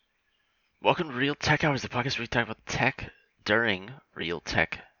Welcome to Real Tech Hours, the podcast where we talk about tech during real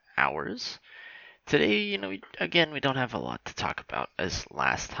tech hours. Today, we don't have a lot to talk about as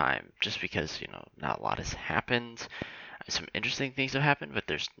last time, just because, not a lot has happened. Some interesting things have happened, but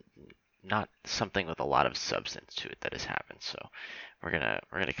there's not something with a lot of substance to it that has happened. So we're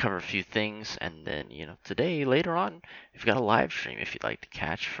gonna cover a few things, and then, today, later on, we've got a live stream if you'd like to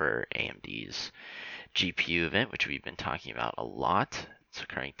catch for AMD's GPU event, which we've been talking about a lot. It's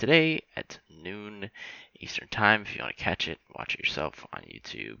occurring today at noon Eastern Time. If you want to catch it, watch it yourself on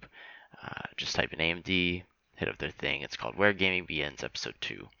YouTube. Just type in AMD, hit up their thing. It's called Where Gaming Begins, Episode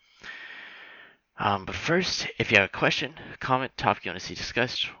 2. But first, if you have a question, comment, topic you want to see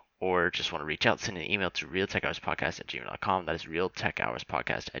discussed, or just want to reach out, send an email to realtechhourspodcast@gmail.com. That is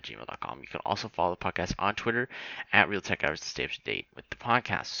realtechhourspodcast@gmail.com. You can also follow the podcast on Twitter at realtechhours to stay up to date with the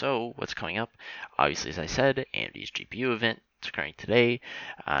podcast. So, what's coming up? Obviously, as I said, AMD's GPU event. It's occurring today.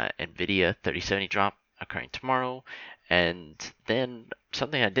 NVIDIA 3070 drop occurring tomorrow. And then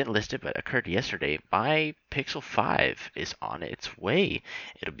something I didn't list it, but occurred yesterday. My Pixel 5 is on its way.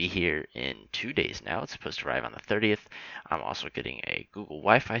 It'll be here in 2 days now. It's supposed to arrive on the 30th. I'm also getting a Google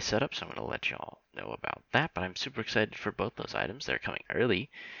Wi-Fi setup, so I'm going to let y'all know about that. But I'm super excited for both those items. They're coming earlier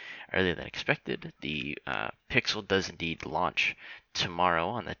than expected. The Pixel does indeed launch tomorrow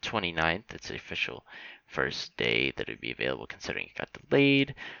on the 29th. It's the official first day that it'll be available, considering it got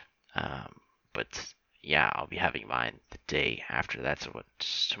delayed. But yeah, I'll be having mine the day after that. So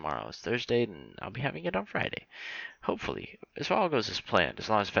what's tomorrow is Thursday, and I'll be having it on Friday. Hopefully, as all goes as planned, as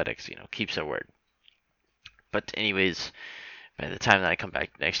long as FedEx, keeps their word. But anyways, by the time that I come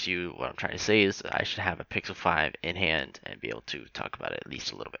back next to you, what I'm trying to say is that I should have a Pixel 5 in hand and be able to talk about it at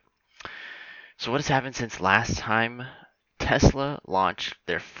least a little bit. So what has happened since last time? Tesla launched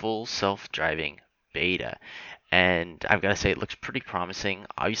their full self-driving beta, and I've got to say it looks pretty promising.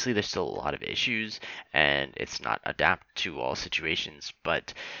 Obviously, there's still a lot of issues, and it's not adapt to all situations,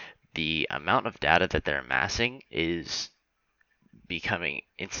 but the amount of data that they're amassing is becoming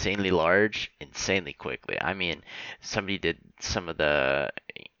insanely large, insanely quickly. I mean, somebody did some of the,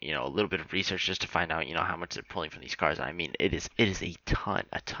 a little bit of research just to find out, how much they're pulling from these cars. I mean, it is a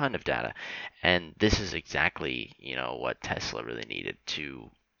ton of data, and this is exactly, what Tesla really needed to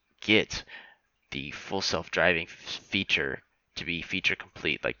get the full self-driving feature to be feature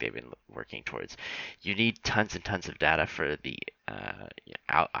complete, like they've been working towards. You need tons and tons of data for the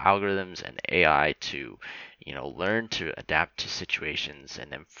algorithms and AI to, learn to adapt to situations, and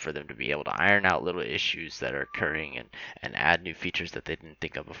then for them to be able to iron out little issues that are occurring, and add new features that they didn't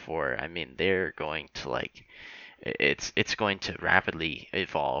think of before. I mean, they're going to it's going to rapidly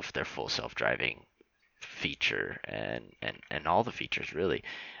evolve their full self-driving feature, and all the features really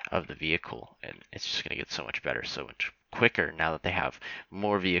of the vehicle, and it's just going to get so much better, so much quicker now that they have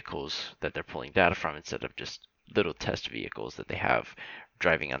more vehicles that they're pulling data from, instead of just little test vehicles that they have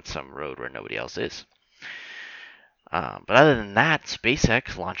driving on some road where nobody else is. But other than that,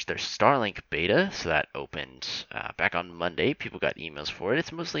 SpaceX launched their Starlink beta, so that opened back on Monday. People got emails for it.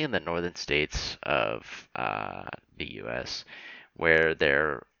 It's mostly in the northern states of the U.S., where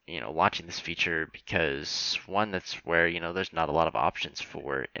they're launching this feature because, one, that's where there's not a lot of options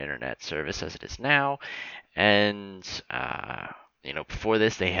for internet service as it is now, and before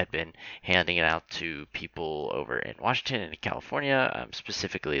this they had been handing it out to people over in Washington and California,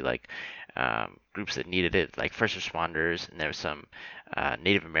 specifically like groups that needed it, like first responders, and there was some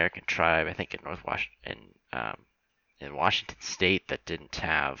Native American tribe, I think, in North Washington, in Washington State, that didn't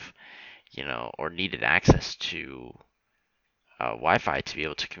have, or needed access to Wi-Fi to be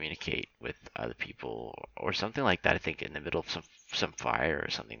able to communicate with other people, or something like that. I think in the middle of some fire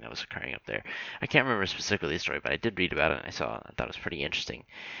or something that was occurring up there. I can't remember specifically the story, but I did read about it, and I thought it was pretty interesting.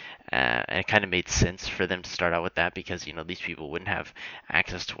 And it kind of made sense for them to start out with that, because these people wouldn't have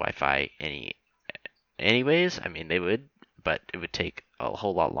access to Wi-Fi anyways. I mean, they would, but it would take a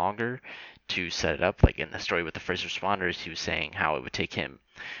whole lot longer to set it up. Like in the story with the first responders, he was saying how it would take him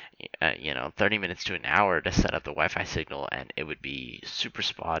 30 minutes to an hour to set up the Wi-Fi signal, and it would be super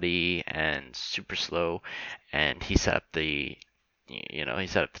spotty and super slow. And he set up the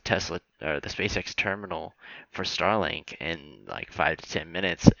Tesla or the SpaceX terminal for Starlink in like 5 to 10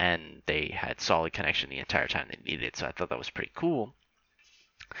 minutes, and they had solid connection the entire time they needed it. So I thought that was pretty cool.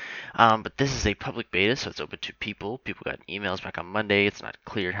 But this is a public beta, so it's open to people. People got emails back on Monday. It's not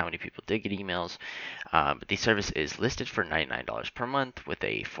clear how many people did get emails. But the service is listed for $99 per month, with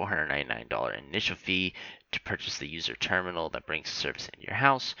a $499 initial fee to purchase the user terminal that brings the service into your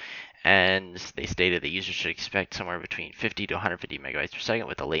house. And they stated the user should expect somewhere between 50 to 150 megabytes per second,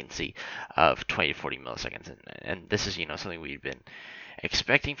 with a latency of 20 to 40 milliseconds. And this is, something we've been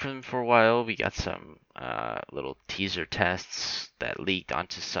expecting from them for a while. We got some little teaser tests that leaked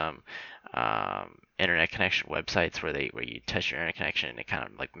onto some internet connection websites where you test your internet connection and it kind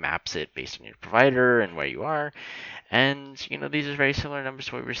of like maps it based on your provider and where you are. And, these are very similar numbers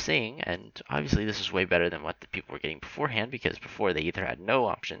to what we're seeing. And obviously, this is way better than what the people were getting beforehand, because before they either had no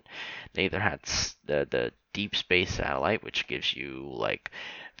option, they either had the deep space satellite, which gives you like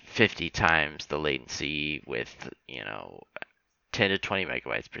 50 times the latency with, 10 to 20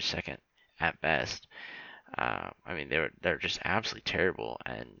 megabytes per second at best. I mean, they're just absolutely terrible,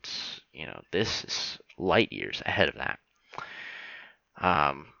 and this is light years ahead of that.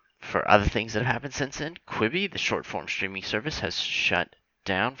 Um, for other things that have happened since then, Quibi, the short form streaming service, has shut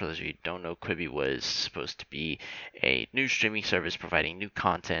down. For those of you who don't know, Quibi was supposed to be a new streaming service providing new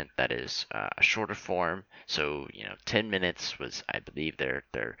content that is a shorter form. So 10 minutes was, I believe, their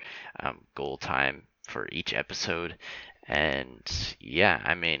goal time for each episode. And yeah,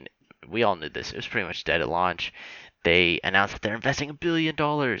 I mean, we all knew this. It was pretty much dead at launch. They announced that they're investing $1 billion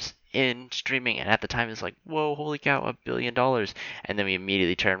in streaming, and at the time it's like, whoa, holy cow, $1 billion. And then we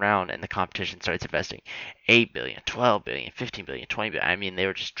immediately turn around and the competition starts investing 8 billion, 12 billion, 15 billion, 20 billion. I mean, they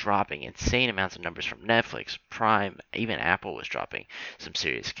were just dropping insane amounts of numbers from Netflix, Prime, even Apple was dropping some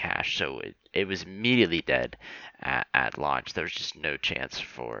serious cash. So it was immediately dead at launch. There was just no chance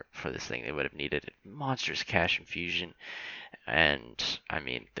for this thing. They would have needed monstrous cash infusion, and I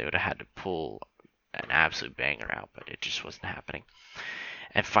mean, they would have had to pull an absolute banger out, but it just wasn't happening.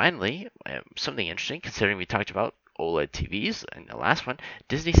 And finally, something interesting, considering we talked about OLED TVs in the last one,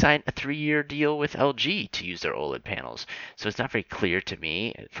 Disney signed a 3-year deal with LG to use their OLED panels. So it's not very clear to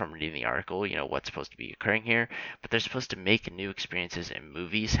me from reading the article, what's supposed to be occurring here, but they're supposed to make new experiences in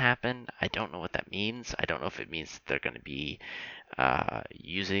movies happen. I don't know what that means. I don't know if it means they're going to be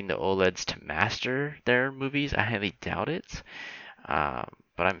using the OLEDs to master their movies. I highly doubt it.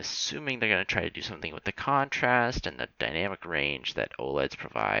 But I'm assuming they're going to try to do something with the contrast and the dynamic range that OLEDs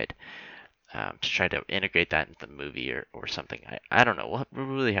provide, to try to integrate that into the movie or something. I don't know. We'll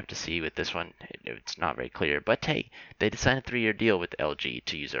really have to see with this one. It's not very clear. But hey, they signed a 3-year deal with LG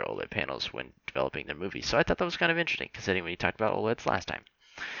to use their OLED panels when developing their movies. So I thought that was kind of interesting, considering when you talked about OLEDs last time.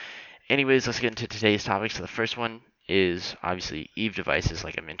 Anyways, let's get into today's topic. So the first one is obviously Eve devices,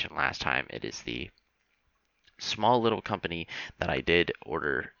 like I mentioned last time. It is the small little company that I did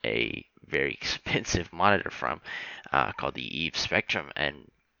order a very expensive monitor from, called the Eve Spectrum. And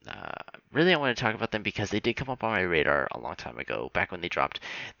really I want to talk about them because they did come up on my radar a long time ago, back when they dropped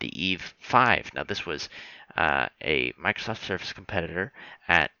the Eve 5. Now this was a Microsoft Surface competitor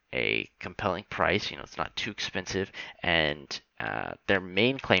at a compelling price. It's not too expensive, and their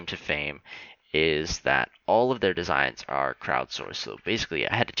main claim to fame is that all of their designs are crowdsourced. So basically,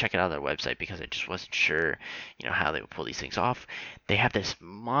 I had to check it out on their website because I just wasn't sure, how they would pull these things off. They have this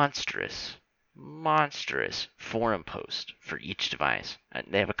monstrous forum post for each device. And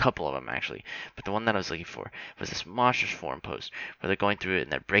they have a couple of them actually, but the one that I was looking for was this monstrous forum post where they're going through it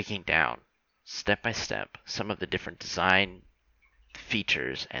and they're breaking down step by step some of the different design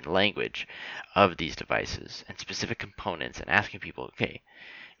features and language of these devices and specific components, and asking people, okay,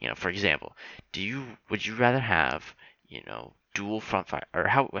 for example, would you rather have, dual front fire, or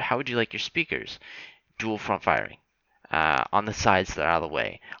how would you like your speakers? Dual front firing, on the sides that are out of the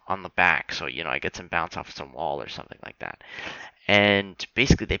way, on the back, so I get some bounce off some wall or something like that. And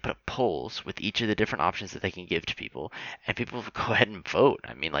basically, they put up polls with each of the different options that they can give to people, and people go ahead and vote.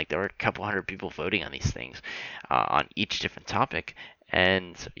 I mean, like, there were a couple hundred people voting on these things, on each different topic,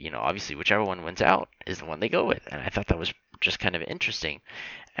 and obviously, whichever one wins out is the one they go with. And I thought that was just kind of interesting.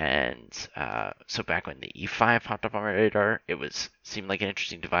 And so back when the E5 popped up on my radar, seemed like an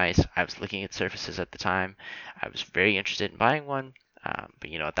interesting device. I was looking at Surfaces at the time. I was very interested in buying one, but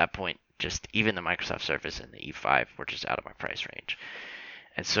at that point, just even the Microsoft Surface and the E5 were just out of my price range.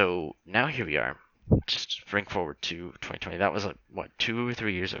 And so now here we are. Just spring forward to 2020. That was 2 or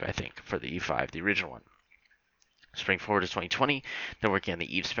 3 years ago, I think, for the E5, the original one. Spring forward to 2020, they're working on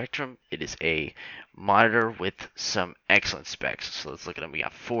the Eve Spectrum. It is a monitor with some excellent specs. So let's look at them. We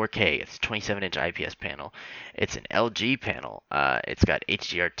got 4K. It's a 27-inch IPS panel. It's an LG panel. It's got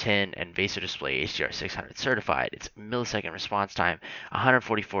HDR10 and VESA display, HDR600 certified. It's millisecond response time,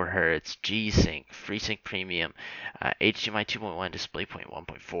 144 Hz, G-Sync, FreeSync Premium, HDMI 2.1, DisplayPort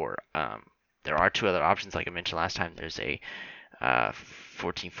 1.4. There are 2 other options, like I mentioned last time. There's a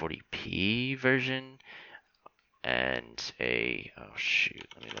 1440p version, and oh shoot,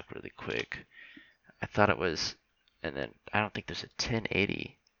 let me look really quick. I thought it was, and then I don't think there's a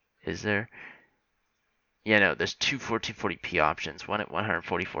 1080, is there? Yeah, no, there's 2 1440p options, one at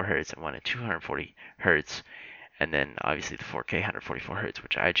 144 Hz and one at 240 Hz. and then obviously the 4K 144 hertz,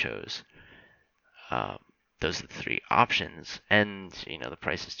 which I chose. Um, those are the three options, and the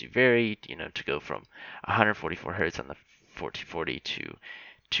prices do vary. To go from 144 hertz on the 1440 to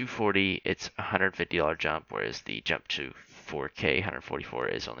 240, it's a $150 jump, whereas the jump to 4K 144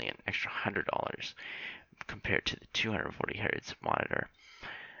 is only an extra $100 compared to the 240 hertz monitor.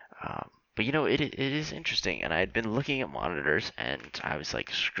 But it is interesting, and I had been looking at monitors, and I was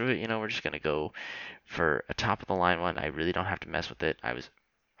like, screw it, we're just gonna go for a top of the line one. I really don't have to mess with it. I was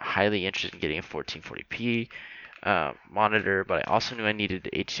highly interested in getting a 1440p monitor, but I also knew I needed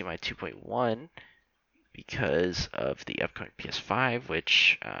HDMI 2.1 because of the upcoming PS5,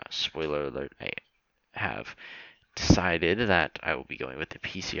 which, spoiler alert, I have decided that I will be going with the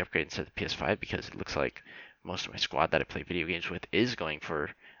PC upgrade instead of the PS5 because it looks like most of my squad that I play video games with is going for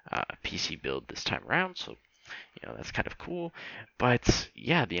a PC build this time around. So, that's kind of cool. But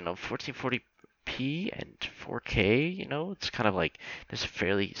yeah, 1440p and 4K, it's kind of like there's a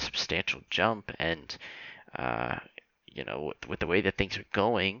fairly substantial jump. And, uh, with the way that things are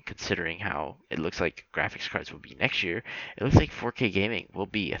going, considering how it looks like graphics cards will be next year, it looks like 4K gaming will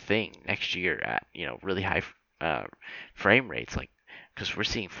be a thing next year at, really high frame rates. Like, because we're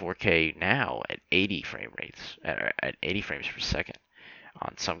seeing 4K now at 80 frame rates, at 80 frames per second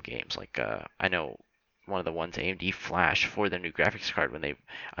on some games. Like, I know one of the ones AMD flashed for their new graphics card when they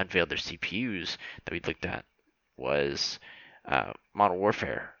unveiled their CPUs that we looked at was Modern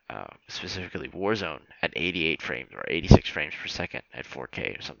Warfare, specifically Warzone, at 88 frames or 86 frames per second at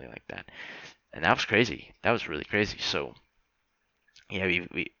 4K or something like that. And that was crazy. That was really crazy. So, yeah, I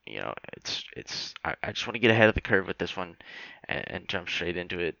just want to get ahead of the curve with this one and jump straight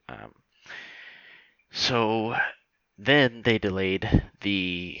into it. So then they delayed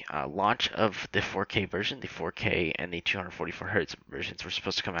the launch of the 4K version. The 4K and the 244 hertz versions were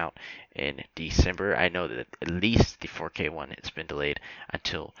supposed to come out in December. I know that at least the 4K one has been delayed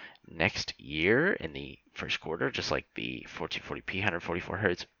until next year in the first quarter, just like the 1440p 144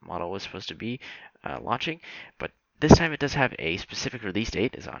 hertz model was supposed to be launching. But this time it does have a specific release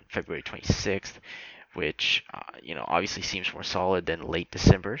date, is on February 26th, which obviously seems more solid than late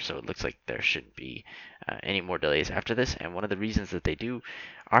December. So it looks like there shouldn't be any more delays after this. And one of the reasons that they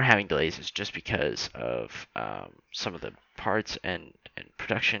are having delays is just because of some of the parts and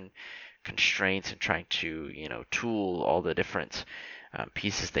production constraints and trying to tool all the different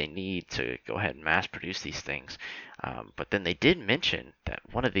pieces they need to go ahead and mass produce these things. But then they did mention that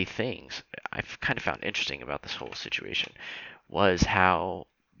one of the things I've kind of found interesting about this whole situation was how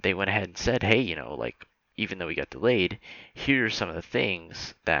they went ahead and said, hey, like, even though we got delayed, here are some of the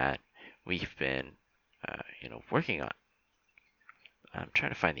things that we've been, working on. I'm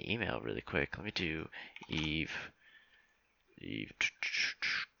trying to find the email really quick. Let me do Eve.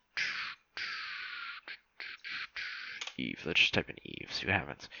 Let's just type in Eve, see what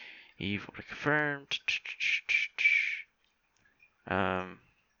happens. Eve will be confirmed.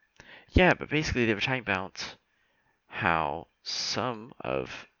 Yeah, but basically they were talking about how some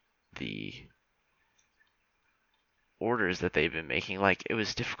of the orders that they've been making, like, it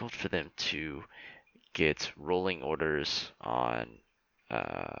was difficult for them to get rolling orders on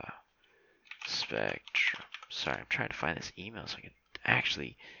Spectrum. Sorry, I'm trying to find this email so I can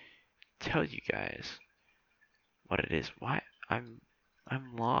actually tell you guys what it is. Why I'm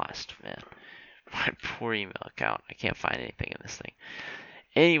lost, man. My poor email account. I can't find anything in this thing.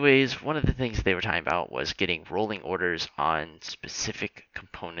 Anyways, one of the things they were talking about was getting rolling orders on specific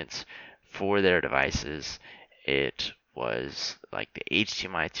components for their devices. It was like the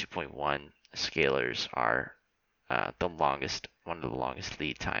HDMI 2.1 scalers are one of the longest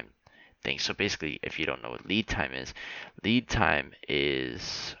lead time things. So basically, if you don't know what lead time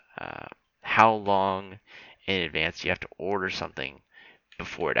is how long in advance you have to order something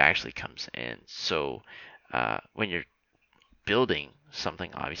before it actually comes in. So when you're building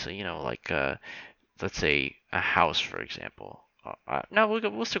something, obviously, like let's say a house, for example. No,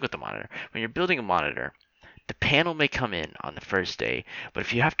 we'll stick with the monitor. When you're building a monitor, the panel may come in on the first day, but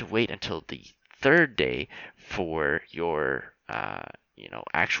if you have to wait until the third day for your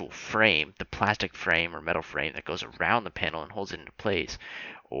actual frame, the plastic frame or metal frame that goes around the panel and holds it into place,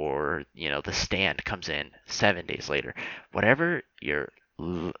 or the stand comes in 7 days later, whatever your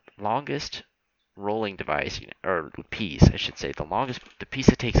longest rolling device, or piece, I should say, the piece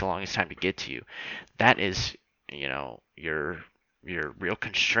that takes the longest time to get to you, that is, your real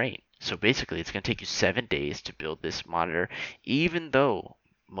constraint. So basically, it's going to take you 7 days to build this monitor, even though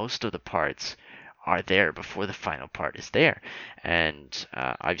most of the parts are there before the final part is there. And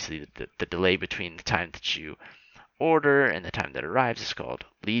obviously, the delay between the time that you order and the time that arrives is called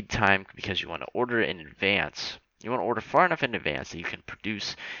lead time, because you want to order it in advance You want to order far enough in advance that you can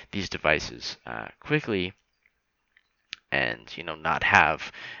produce these devices quickly, and not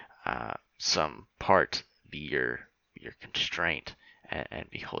have some part be your constraint, and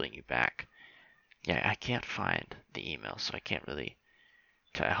be holding you back. Yeah, I can't find the email, so I can't really.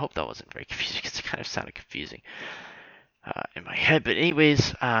 I hope that wasn't very confusing because it kind of sounded confusing in my head. But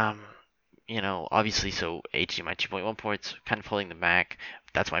anyways, obviously, so HDMI 2.1 ports kind of holding them back.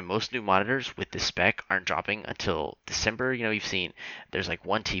 That's why most new monitors with this spec aren't dropping until December. You've seen there's like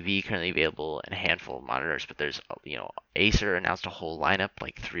one TV currently available and a handful of monitors, but there's, Acer announced a whole lineup,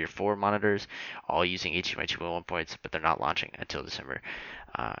 like 3 or 4 monitors, all using HDMI 2.1 ports, but they're not launching until December.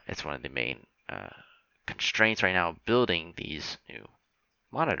 It's one of the main constraints right now building these new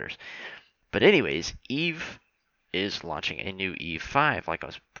monitors. But anyways, Eve is launching a new Eve 5, like I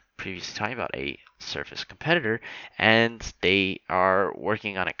was previously talking about, a Surface competitor, and they are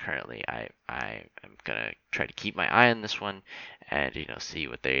working on it currently. I am gonna try to keep my eye on this one, and see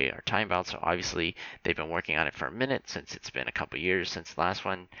what they are talking about. So obviously they've been working on it for a minute, since it's been a couple years since the last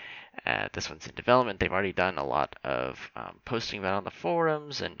one. This one's in development. They've already done a lot of posting about it on the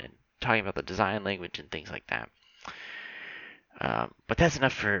forums, and talking about the design language and things like that. But that's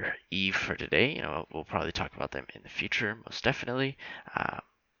enough for Eve for today. We'll probably talk about them in the future, most definitely.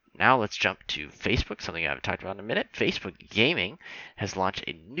 Now let's jump to Facebook, something I haven't talked about in a minute. Facebook Gaming has launched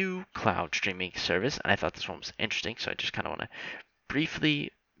a new cloud streaming service, and I thought this one was interesting, so I just kind of want to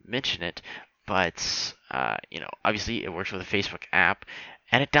briefly mention it. But, obviously it works with a Facebook app,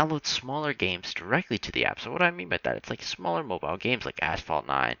 and it downloads smaller games directly to the app. So what do I mean by that? It's like smaller mobile games like Asphalt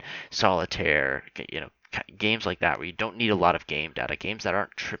 9, Solitaire, games like that where you don't need a lot of game data, games that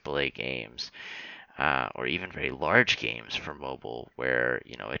aren't AAA games, or even very large games for mobile, where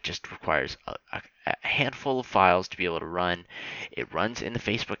it just requires a handful of files to be able to run. It runs in the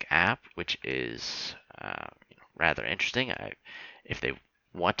Facebook app, which is rather interesting. If they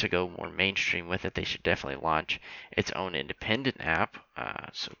want to go more mainstream with it, they should definitely launch its own independent app.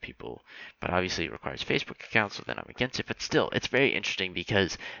 But obviously it requires Facebook accounts, so then I'm against it. But still, it's very interesting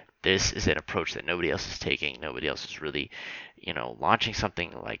because this is an approach that nobody else is taking. Nobody else is really, launching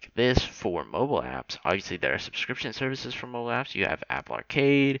something like this for mobile apps. Obviously, there are subscription services for mobile apps. You have Apple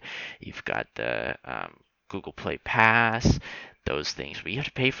Arcade, you've got the Google Play Pass, those things, but you have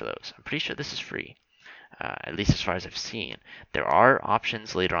to pay for those. I'm pretty sure this is free. At least as far as I've seen. There are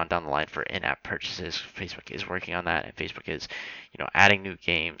options later on down the line for in-app purchases. Facebook is working on that, and Facebook is, adding new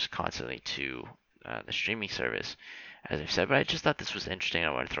games constantly to the streaming service, as I've said. But I just thought this was interesting.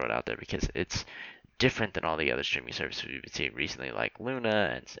 I want to throw it out there because it's different than all the other streaming services we've been seeing recently, like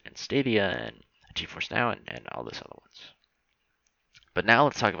Luna and Stadia and GeForce Now and all those other ones. But now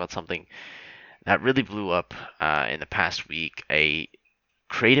let's talk about something that really blew up in the past week. A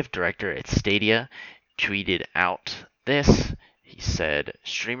creative director at Stadia tweeted out this. He said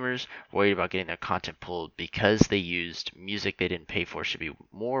streamers worried about getting their content pulled because they used music they didn't pay for should be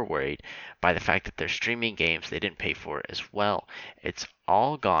more worried by the fact that they're streaming games they didn't pay for as well. It's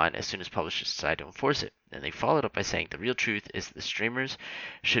all gone as soon as publishers decide to enforce it. And they followed up by saying the real truth is the streamers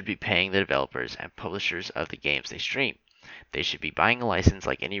should be paying the developers and publishers of the games they stream. They should be buying a license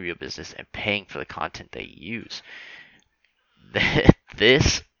like any real business and paying for the content they use.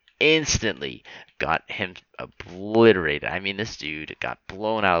 This instantly got him obliterated. I mean, this dude got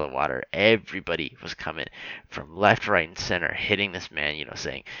blown out of the water. Everybody was coming from left, right, and center, hitting this man,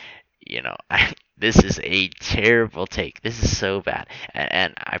 saying, this is a terrible take. This is so bad.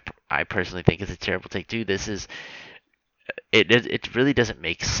 And I personally think it's a terrible take too. It really doesn't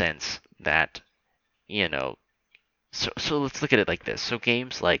make sense that, so let's look at it like this. So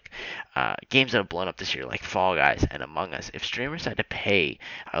games games that have blown up this year, like Fall Guys and Among Us, if streamers had to pay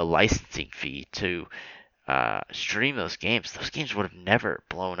a licensing fee to stream those games would have never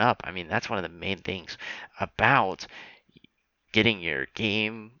blown up. I mean, that's one of the main things about getting your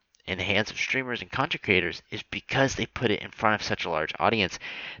game in the hands of streamers and content creators is because they put it in front of such a large audience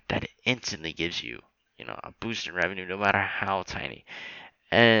that it instantly gives you, a boost in revenue, no matter how tiny.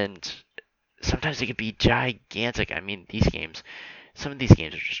 And sometimes they can be gigantic. I mean, some of these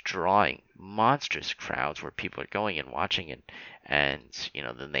games are just drawing monstrous crowds where people are going and watching, and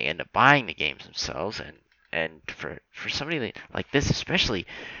then they end up buying the games themselves. And for somebody like this, especially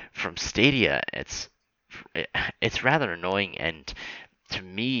from Stadia, it's rather annoying. And to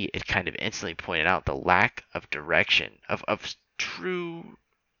me, it kind of instantly pointed out the lack of direction, of true,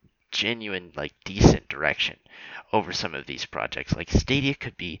 genuine, decent direction over some of these projects. Like Stadia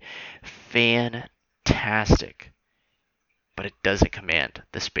could be fantastic but it doesn't command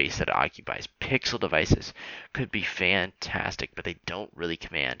the space that it occupies. Pixel devices could be fantastic, but they don't really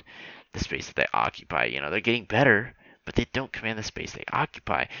command the space that they occupy. They're getting better, but they don't command the space they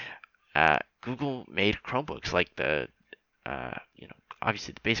occupy. Google made Chromebooks like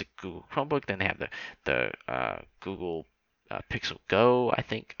obviously the basic Google Chromebook. Then they have the Google Pixel Go, I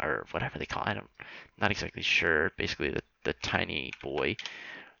think, or whatever they call it. I'm not exactly sure. Basically, the tiny boy.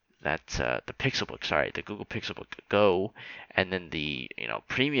 That's the Pixelbook. Sorry, the Google Pixelbook Go, and then the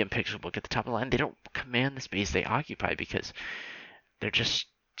premium Pixelbook at the top of the line. They don't command the space they occupy because they're just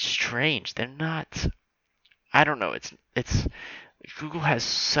strange. They're not. I don't know. It's Google has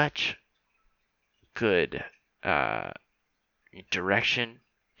such good uh, direction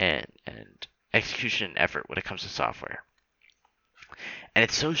and execution and effort when it comes to software. And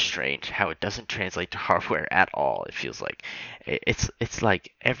it's so strange how it doesn't translate to hardware at all. It feels like it's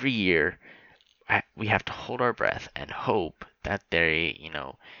like every year we have to hold our breath and hope that they,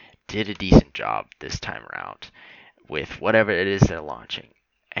 did a decent job this time around with whatever it is they're launching.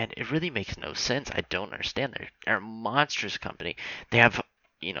 And it really makes no sense. I don't understand. They're a monstrous company. They have,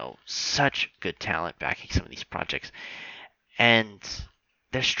 such good talent backing some of these projects. And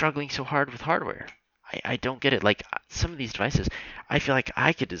they're struggling so hard with hardware. I don't get it. Like some of these devices, I feel like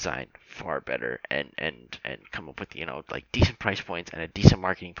I could design far better and come up with like decent price points and a decent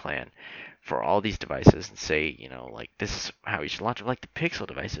marketing plan for all these devices and say like this is how you should launch them. Like the Pixel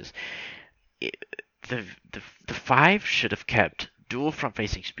devices, it, the the 5 should have kept dual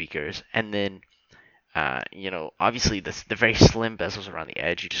front-facing speakers and then obviously the very slim bezels around the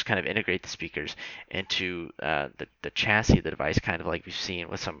edge. You just kind of integrate the speakers into the chassis of the device, kind of like we've seen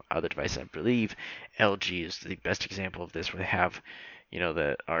with some other devices. I believe LG is the best example of this, where they have,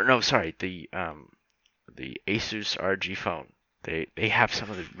 the Asus RG phone. They have some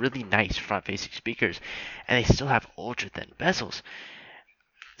of the really nice front-facing speakers, and they still have ultra-thin bezels.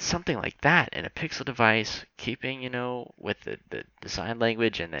 Something like that in a Pixel device, keeping, with the design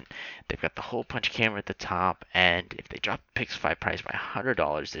language, and then they've got the hole punch camera at the top. And if they dropped the Pixel 5 price by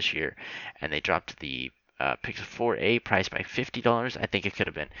 $100 this year, and they dropped the Pixel 4a price by $50, I think it could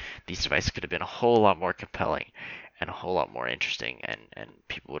have been, these devices could have been a whole lot more compelling and a whole lot more interesting, and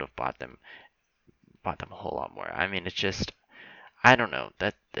people would have bought them a whole lot more. I mean, it's just, I don't know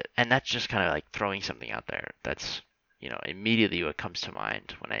and that's just kind of like throwing something out there. That's immediately what comes to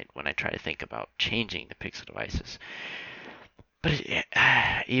mind when I try to think about changing the Pixel devices. But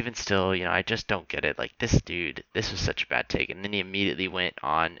even still, I just don't get it. Like this dude, this was such a bad take, and then he immediately went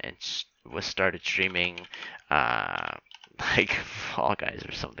on and started streaming, uh, like Fall Guys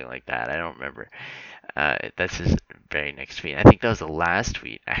or something like that. I don't remember. That's his very next tweet. I think that was the last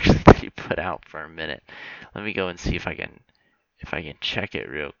tweet actually that he put out for a minute. Let me go and see if I can check it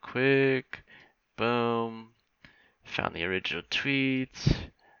real quick. Boom. Found the original tweets.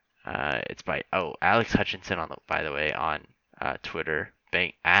 It's by Alex Hutchinson by the way, on Twitter.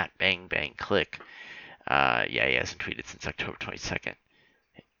 At Bang Bang Click. Yeah, he hasn't tweeted since October 22nd.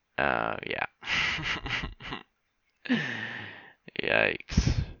 Yeah.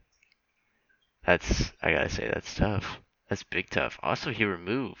 Yikes. I gotta say, that's tough. That's big tough. Also, he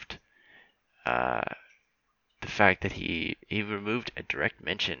removed uh, the fact that he removed a direct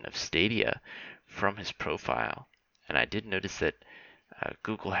mention of Stadia from his profile. And I did notice that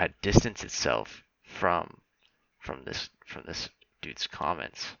Google had distanced itself from this dude's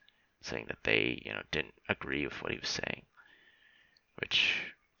comments, saying that they didn't agree with what he was saying,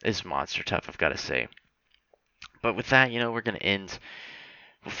 which is monster tough, I've got to say. But with that, we're gonna end.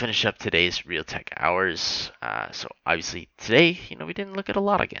 We'll finish up today's Real Tech Hours. So obviously today, we didn't look at a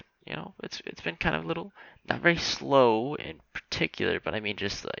lot again. It's been kind of a little, not very slow in particular, but I mean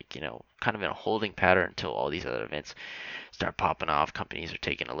just like kind of in a holding pattern until all these other events start popping off. Companies are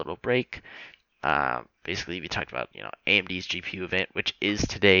taking a little break. Basically, we talked about AMD's GPU event, which is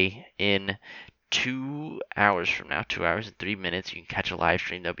today in 2 hours from now, 2 hours and 3 minutes. You can catch a live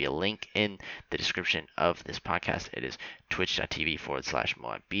stream. There'll be a link in the description of this podcast. It is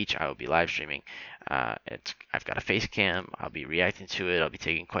twitch.tv/Moab Beach. I will be live streaming. I've got a face cam. I'll be reacting to it. I'll be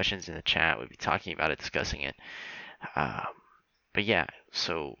taking questions in the chat. We'll be talking about it, discussing it. But yeah,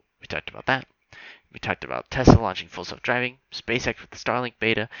 so we talked about that. We talked about Tesla launching full self-driving, SpaceX with the Starlink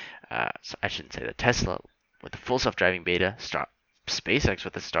beta. So I shouldn't say that. Tesla with the full self-driving beta, SpaceX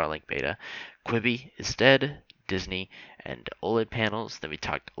with the Starlink beta. Quibi is dead. Disney and OLED panels. Then we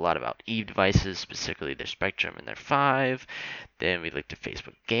talked a lot about Eve devices, specifically their Spectrum and their 5. Then we looked at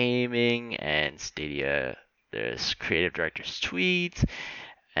Facebook Gaming and Stadia, there's creative director's tweets,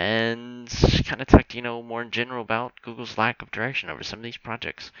 and kind of talked, more in general about Google's lack of direction over some of these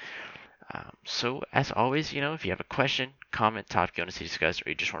projects. So as always, if you have a question, comment, topic you want to see discussed, or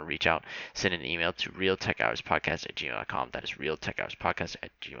you just want to reach out, send an email to realtechhourspodcast@gmail.com. That is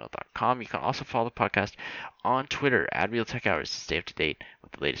realtechhourspodcast@gmail.com. You can also follow the podcast on Twitter at realtechhours to stay up to date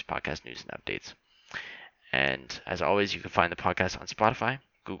with the latest podcast news and updates. And as always, you can find the podcast on Spotify,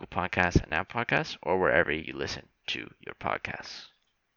 Google Podcasts, and Apple Podcasts, or wherever you listen to your podcasts.